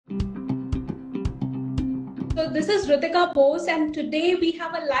So this is Ritika Bose, and today we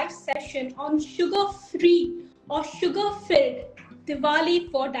have a live session on sugar-free or sugar-filled Diwali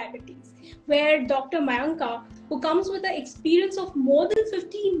for diabetes, where Dr. Mayanka, who comes with the experience of more than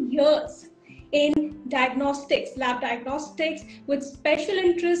 15 years in diagnostics, lab diagnostics, with special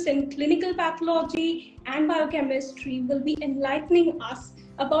interest in clinical pathology and biochemistry, will be enlightening us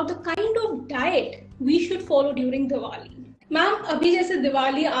about the kind of diet we should follow during Diwali. Ma'am, अभी जैसे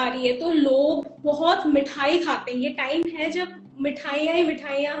दिवाली आ रही है तो लोग बहुत मिठाई खाते हैं. ये टाइम है जब मिठाइयाँ ही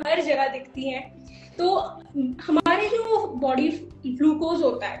मिठाइयाँ हर जगह दिखती हैं. तो हमारे जो बॉडी ग्लूकोज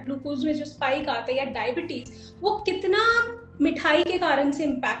होता है, ग्लूकोज में जो स्पाइक आता है या डायबिटीज, वो कितना मिठाई के कारण से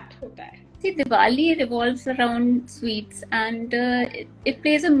इम्पैक्ट होता है? See, Diwali revolves around sweets, and it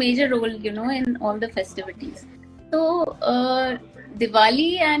plays a major role, in all the festivities. So,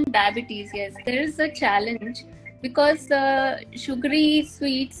 Diwali and diabetes, yes, there is a challenge because sugary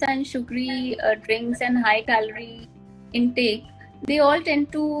sweets and sugary drinks and high calorie intake, they all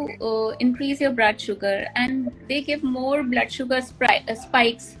tend to increase your blood sugar, and they give more blood sugar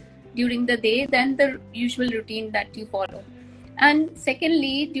spikes during the day than the usual routine that you follow. And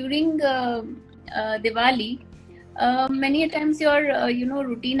secondly, during Diwali, many times your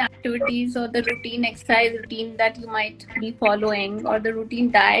routine activities or the routine exercise routine that you might be following, or the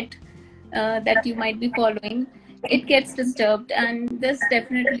routine diet that you might be following, it gets disturbed, and this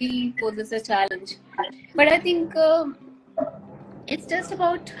definitely poses a challenge. But I think it's just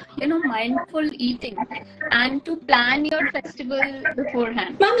about mindful eating and to plan your festival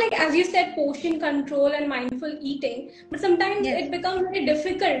beforehand. Ma'am, like as you said, portion control and mindful eating, but sometimes it becomes very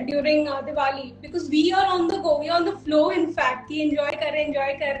difficult during Diwali because we are on the go, we are on the flow. In fact, कि enjoy कर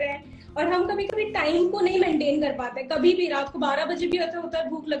रहे हैं और हम कभी-कभी time को नहीं maintain कर पाते. कभी भी रात को 12 बजे भी होता है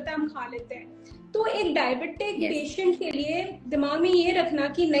भूख लगता है, हम खा लेते हैं. तो एक डायबिटिक पेशेंट के लिए दिमाग में ये रखना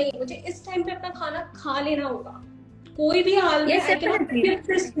कि नहीं, मुझे इस टाइम पे अपना खाना खा लेना होगा, कोई भी हाल में I cannot skip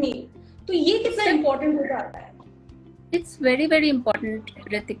this meal. तो ये कितना इम्पोर्टेंट हो जाता है? It's very, very important,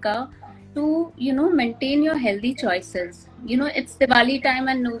 Ritika, to maintain your healthy choices. It's Diwali time,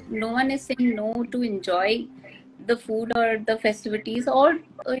 and no one is saying no to enjoy the food or the festivities, or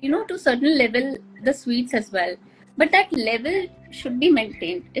to certain level the sweets as well. But that level should be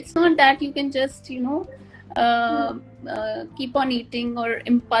maintained. It's not that you can just keep on eating or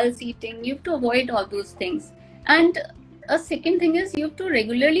impulse eating. You have to avoid all those things. And a second thing is you have to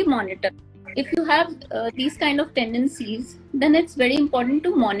regularly monitor. If you have these kind of tendencies, then it's very important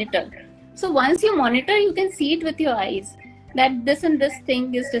to monitor. So once you monitor, you can see it with your eyes that this and this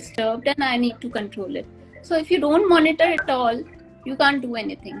thing is disturbed and I need to control it. So if you don't monitor at all, you can't do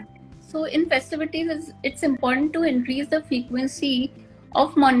anything. So in festivities, it's important to increase the frequency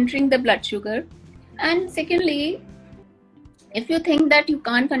of monitoring the blood sugar. And secondly, if you think that you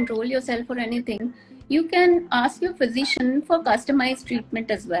can't control yourself or anything, you can ask your physician for customized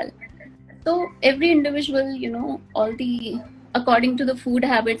treatment as well. So every individual, according to the food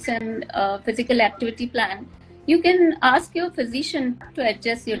habits and physical activity plan, you can ask your physician to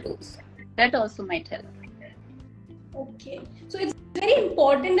adjust your dose. That also might help. Okay, so it's very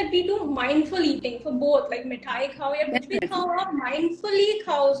important that we do mindful eating for both, like मिठाई खाओ या कुछ भी खाओ, आप mindfully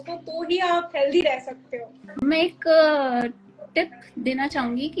खाओ उसको, तो ही आप healthy रह सकते हो. मैं एक टिप देना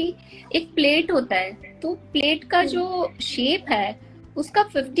चाहूंगी कि एक प्लेट होता है, तो प्लेट का जो शेप है उसका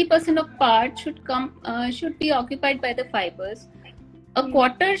 50% of part should be occupied by the fibers. A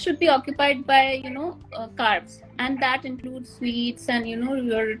quarter should be occupied by carbs, and that includes sweets and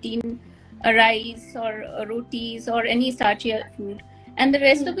your routine rice or rotis or any starchy food, and the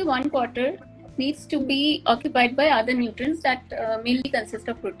rest of the 1/4 needs to be occupied by other nutrients that mainly consist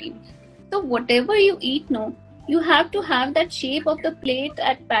of protein. So whatever you eat, you have to have that shape of the plate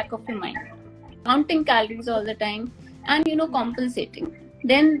at back of your mind, counting calories all the time and compensating.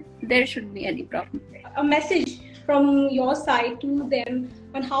 Then there shouldn't be any problem. A message from your side to them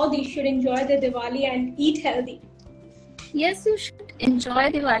on how they should enjoy the Diwali and eat healthy. Yes, you should enjoy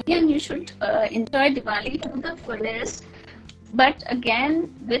Diwali, and you should enjoy Diwali to the fullest, but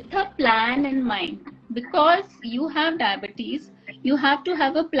again with a plan in mind. Because you have diabetes, you have to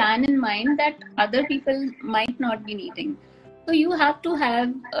have a plan in mind that other people might not be needing. So you have to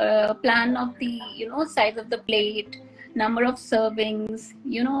have a plan of the size of the plate, number of servings,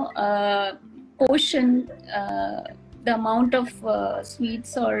 portion, the amount of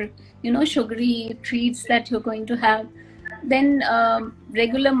sweets or sugary treats that you're going to have. Then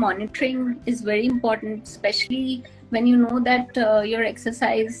regular monitoring is very important, especially when you know that your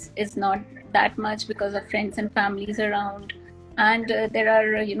exercise is not that much because of friends and families around, and there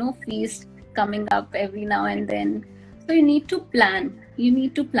are feasts coming up every now and then. So you need to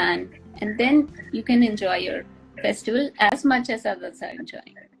plan. and then you can enjoy your festival as much as others are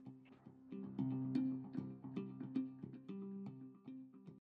enjoying.